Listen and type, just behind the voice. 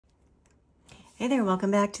Hey there, welcome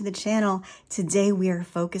back to the channel. Today we are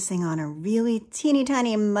focusing on a really teeny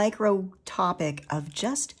tiny micro topic of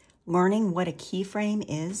just learning what a keyframe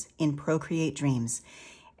is in Procreate Dreams.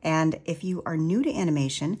 And if you are new to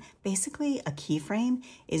animation, basically a keyframe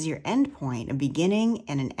is your end point, a beginning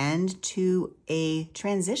and an end to a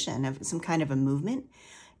transition of some kind of a movement,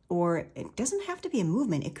 or it doesn't have to be a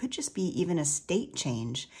movement, it could just be even a state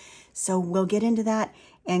change. So we'll get into that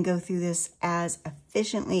and go through this as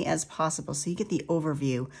efficiently as possible so you get the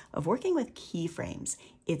overview of working with keyframes.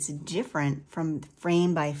 It's different from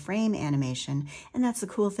frame by frame animation, and that's the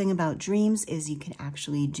cool thing about Dreams is you can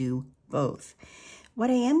actually do both.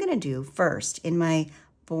 What I am going to do first in my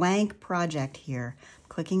blank project here,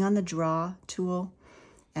 clicking on the draw tool,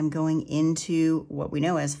 I'm going into what we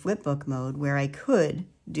know as flipbook mode where I could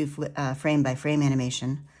do frame by frame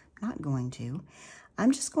animation. I'm not going to.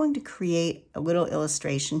 I'm just going to create a little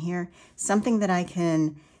illustration here, something that I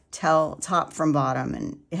can tell top from bottom,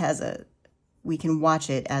 and it has we can watch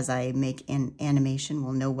it as I make an animation.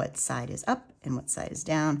 We'll know what side is up and what side is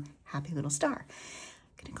down. Happy little star.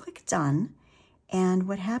 I'm going to click done. And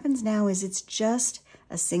what happens now is it's just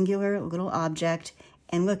a singular little object.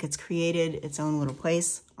 And look, it's created its own little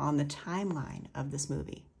place on the timeline of this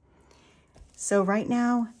movie. So right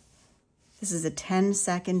now, this is a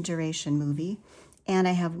 10-second duration movie. And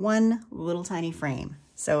I have one little tiny frame.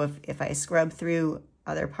 So if I scrub through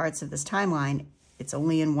other parts of this timeline, it's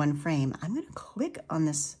only in one frame. I'm going to click on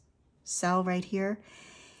this cell right here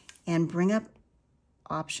and bring up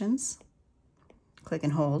options. Click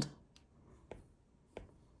and hold.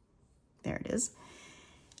 There it is.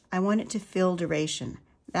 I want it to fill duration.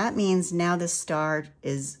 That means now the star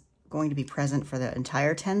is going to be present for the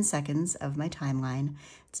entire 10 seconds of my timeline.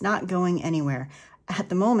 It's not going anywhere. At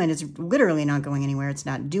the moment, it's literally not going anywhere. It's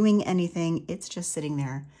not doing anything. It's just sitting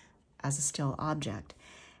there as a still object.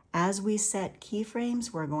 As we set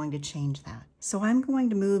keyframes, we're going to change that. So I'm going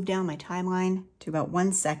to move down my timeline to about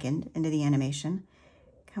 1 second into the animation.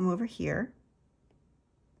 Come over here.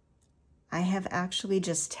 I have actually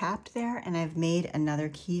just tapped there and I've made another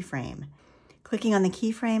keyframe. Clicking on the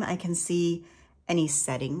keyframe, I can see any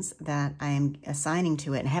settings that I am assigning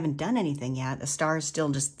to it, and I haven't done anything yet. The star is still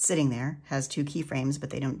just sitting there, has 2 keyframes, but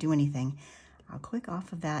they don't do anything. I'll click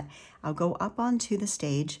off of that. I'll go up onto the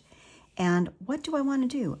stage, and what do I want to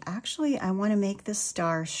do? Actually, I want to make the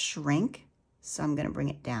star shrink, so I'm going to bring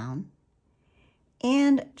it down.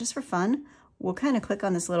 And just for fun, we'll kind of click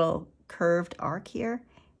on this little curved arc here,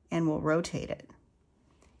 and we'll rotate it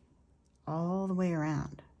all the way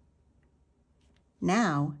around.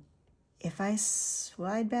 Now, if I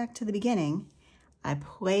slide back to the beginning, I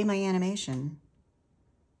play my animation.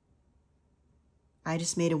 I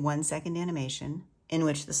just made a 1 second animation in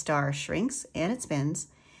which the star shrinks and it spins,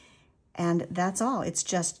 and that's all. It's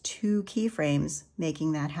just 2 keyframes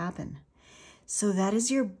making that happen. So that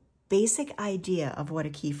is your basic idea of what a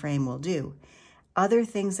keyframe will do. Other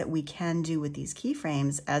things that we can do with these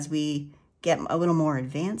keyframes as we get a little more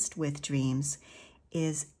advanced with Dreams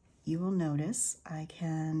is you will notice I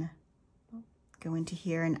can go into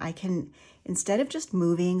here and I can, instead of just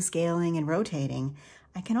moving, scaling, and rotating,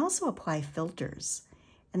 I can also apply filters.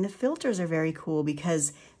 And the filters are very cool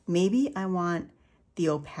because maybe I want the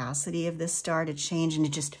opacity of this star to change and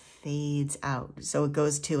it just fades out. So it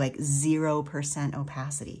goes to like 0%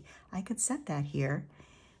 opacity. I could set that here.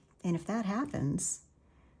 And if that happens,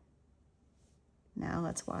 now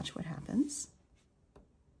let's watch what happens.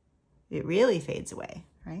 It really fades away,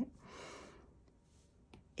 right?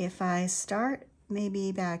 If I start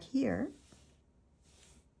maybe back here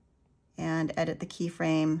and edit the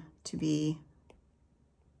keyframe to be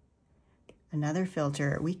another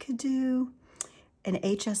filter, we could do an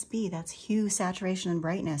HSB, that's hue, saturation, and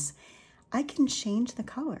brightness. I can change the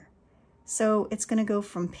color. So it's going to go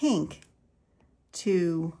from pink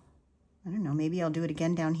to, I don't know, maybe I'll do it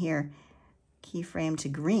again down here, keyframe to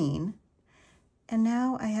green. And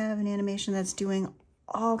now I have an animation that's doing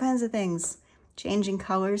all kinds of things, changing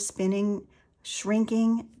colors, spinning,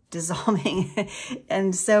 shrinking, dissolving.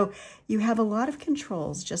 And so you have a lot of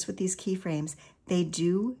controls just with these keyframes. They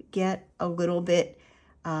do get a little bit,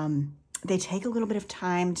 they take a little bit of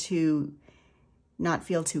time to not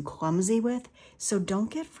feel too clumsy with. So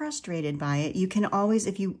don't get frustrated by it. You can always,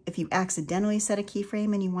 if you accidentally set a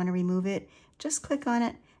keyframe and you want to remove it, just click on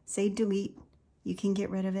it, say delete. You can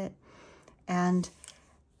get rid of it. And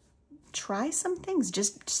try some things.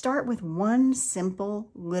 Just start with one simple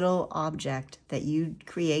little object that you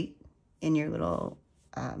create in your little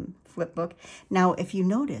flipbook. Now, if you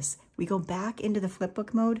notice, we go back into the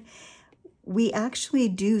flipbook mode, we actually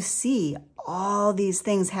do see all these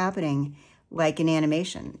things happening like an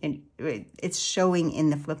animation. And it's showing in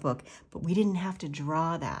the flipbook, but we didn't have to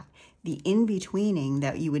draw that. The in-betweening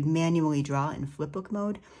that you would manually draw in flipbook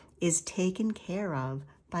mode is taken care of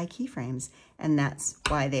by keyframes, and that's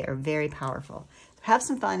why they are very powerful. Have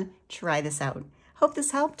some fun, try this out. Hope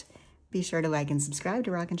this helped. Be sure to like and subscribe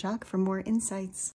to Rockin Chalk for more insights.